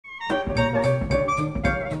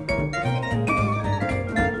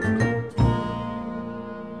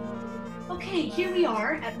we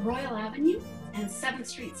are at Royal Avenue and 7th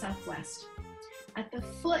Street Southwest, at the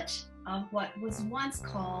foot of what was once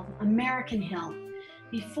called American Hill,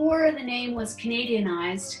 before the name was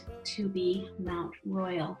Canadianized to be Mount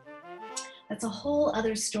Royal. That's a whole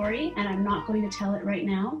other story, and I'm not going to tell it right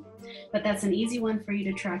now, but that's an easy one for you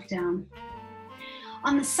to track down.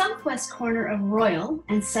 On the southwest corner of Royal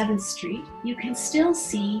and 7th Street, you can still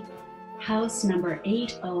see house number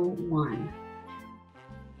 801.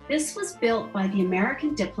 This was built by the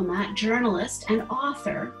American diplomat, journalist, and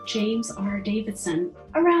author James R. Davidson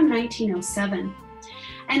around 1907.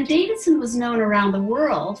 And Davidson was known around the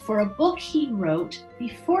world for a book he wrote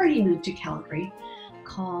before he moved to Calgary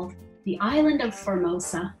called The Island of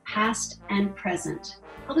Formosa, Past and Present,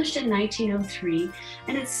 published in 1903,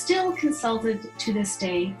 and it's still consulted to this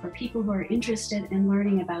day for people who are interested in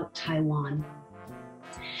learning about Taiwan.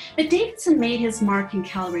 But Davidson made his mark in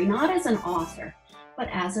Calgary not as an author, but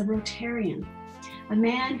as a Rotarian, a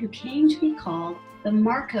man who came to be called the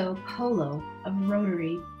Marco Polo of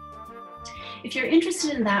Rotary. If you're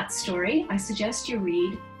interested in that story, I suggest you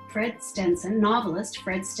read novelist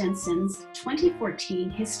Fred Stenson's 2014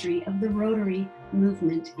 history of the Rotary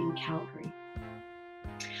movement in Calgary.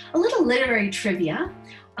 A little literary trivia,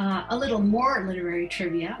 a little more literary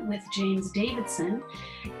trivia with James Davidson.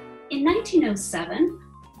 In 1907,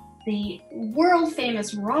 the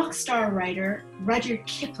world-famous rock star writer Rudyard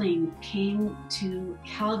Kipling came to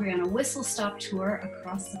Calgary on a whistle-stop tour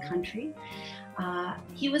across the country.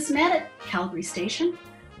 He was met at Calgary Station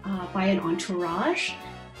by an entourage,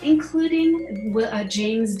 including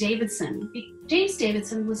James Davidson. James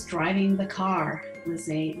Davidson was driving the car. It was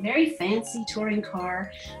a very fancy touring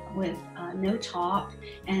car with no top,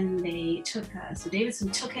 and they took, so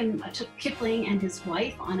Davidson took Kipling and his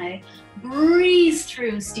wife on a breeze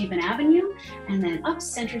through Stephen Avenue and then up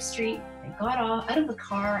Center Street. They got out of the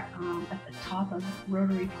car at the top of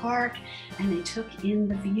Rotary Park, and they took in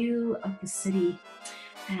the view of the city.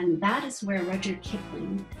 And that is where Rudyard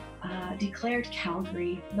Kipling declared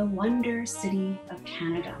Calgary the Wonder City of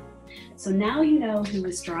Canada. So now you know who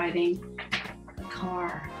was driving the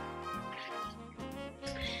car.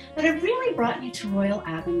 But I've really brought you to Royal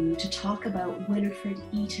Avenue to talk about Winnifred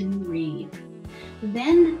Eaton Reeve,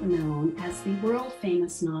 then known as the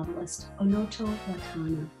world-famous novelist Onoto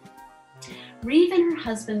Watana. Reeve and her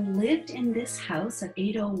husband lived in this house at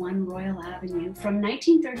 801 Royal Avenue from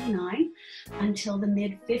 1939 until the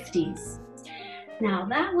mid-50s. Now,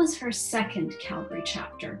 that was her second Calgary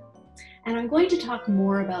chapter, and I'm going to talk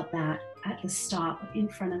more about that at the stop in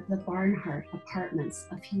front of the Barnhart Apartments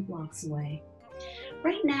a few blocks away.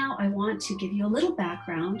 Right now, I want to give you a little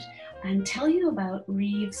background and tell you about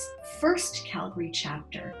Reeve's first Calgary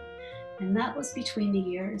chapter, and that was between the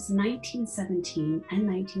years 1917 and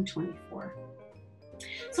 1924.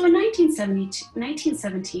 So in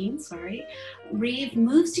 1917, Reeve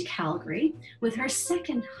moves to Calgary with her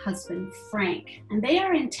second husband, Frank, and they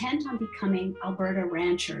are intent on becoming Alberta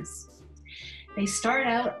ranchers. They start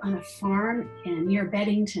out on a farm near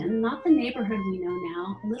Beddington, not the neighborhood we know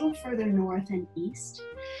now, a little further north and east.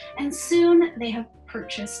 And soon they have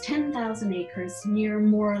purchased 10,000 acres near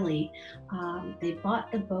Morley. They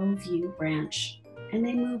bought the Beauview Ranch, and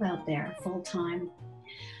they move out there full time.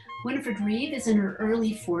 Winnifred Reeve is in her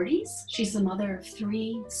early 40s. She's the mother of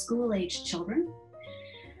 3 school-aged children.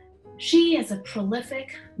 She is a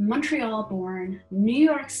prolific, Montreal-born, New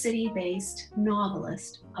York City-based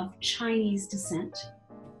novelist of Chinese descent,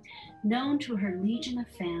 known to her legion of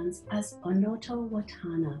fans as Onoto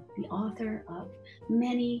Watana, the author of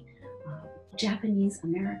many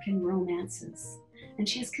Japanese-American romances. And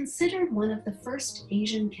she is considered one of the first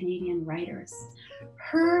Asian Canadian writers.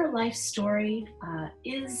 Her life story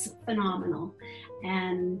is phenomenal.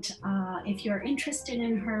 And if you're interested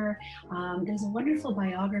in her, there's a wonderful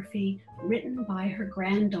biography written by her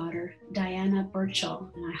granddaughter, Diana Burchell,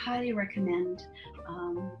 and I highly recommend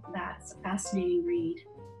that. It's a fascinating read.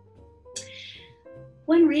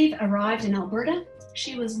 When Reeve arrived in Alberta,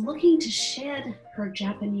 she was looking to shed her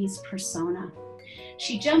Japanese persona.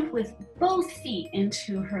 She jumped with both feet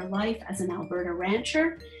into her life as an Alberta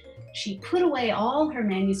rancher. She put away all her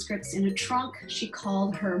manuscripts in a trunk she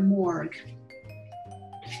called her morgue.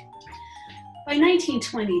 By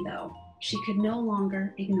 1920, though, she could no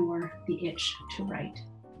longer ignore the itch to write.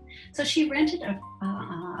 So she rented a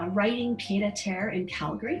writing pied-à-terre in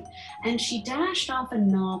Calgary, and she dashed off a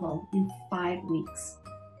novel in 5 weeks.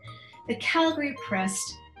 The Calgary press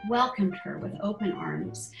welcomed her with open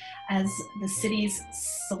arms as the city's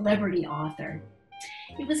celebrity author.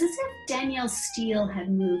 It was as if Danielle Steele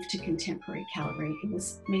had moved to contemporary Calgary. It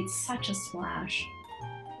was made such a splash.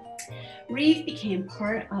 Reeve became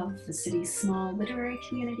part of the city's small literary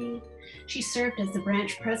community. She served as the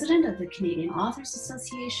branch president of the Canadian Authors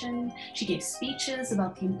Association. She gave speeches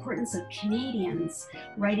about the importance of Canadians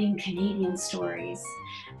writing Canadian stories.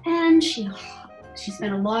 And she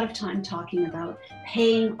spent a lot of time talking about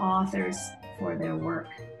paying authors for their work.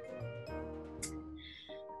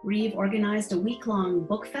 Reeve organized a week-long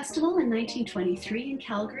book festival in 1923 in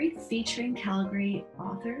Calgary, featuring Calgary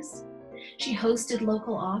authors. She hosted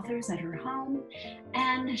local authors at her home,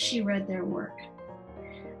 and she read their work.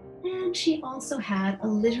 And she also had a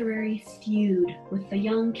literary feud with the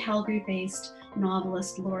young Calgary-based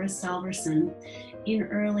novelist Laura Salverson in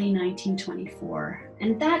early 1924.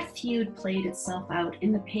 And that feud played itself out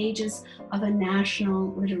in the pages of a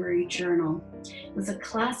national literary journal. It was a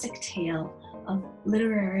classic tale of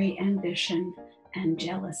literary ambition and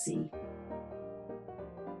jealousy.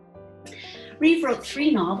 Reeve wrote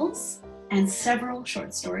 3 novels and several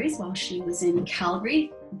short stories while she was in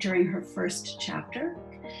Calgary during her first chapter.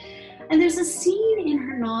 And there's a scene in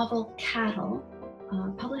her novel Cattle,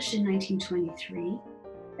 published in 1923,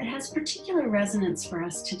 that has particular resonance for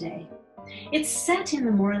us today. It's set in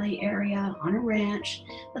the Morley area on a ranch,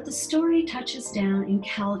 but the story touches down in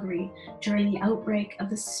Calgary during the outbreak of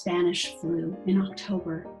the Spanish flu in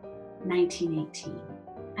October 1918.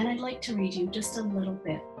 And I'd like to read you just a little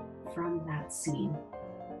bit from that scene.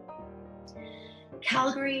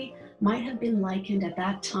 Calgary might have been likened at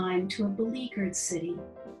that time to a beleaguered city.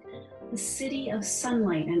 The city of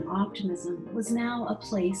sunlight and optimism was now a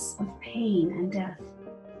place of pain and death.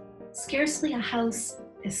 Scarcely a house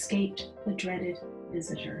escaped the dreaded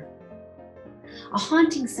visitor. A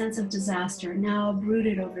haunting sense of disaster now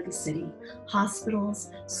brooded over the city.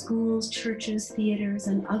 Hospitals, schools, churches, theaters,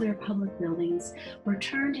 and other public buildings were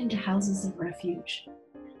turned into houses of refuge.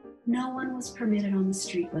 No one was permitted on the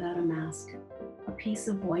street without a mask, a piece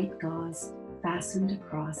of white gauze fastened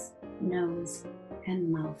across nose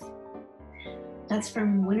and mouth. That's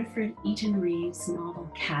from Winnifred Eaton Reeve's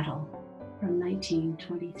novel Cattle from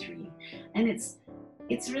 1923. And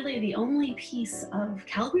it's really the only piece of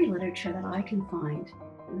Calgary literature that I can find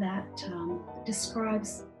that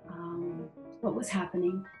describes what was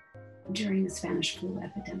happening during the Spanish flu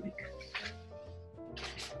epidemic.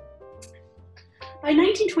 By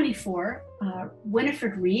 1924,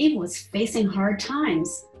 Winnifred Reeve was facing hard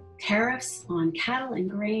times. Tariffs on cattle and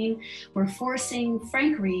grain were forcing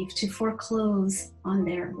Frank Reeve to foreclose on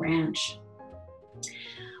their ranch.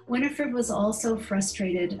 Winnifred was also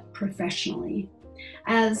frustrated professionally.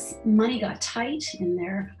 As money got tight in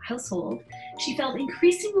their household, she felt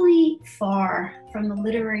increasingly far from the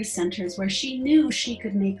literary centers where she knew she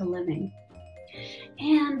could make a living.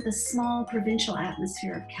 And the small provincial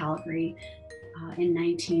atmosphere of Calgary in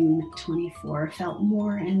 1924 felt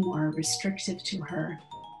more and more restrictive to her.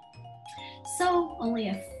 So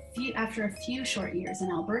after a few short years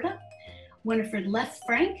in Alberta, Winnifred left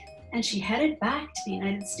Frank and she headed back to the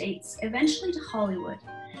United States, eventually to Hollywood,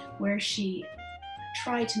 where she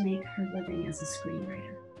tried to make her living as a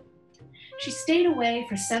screenwriter. She stayed away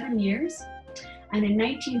for 7 years, and in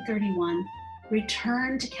 1931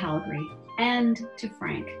 returned to Calgary and to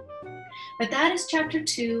Frank. But that is chapter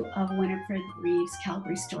 2 of Winnifred Reeve's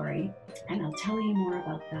Calgary story, and I'll tell you more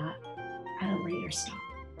about that at a later stop.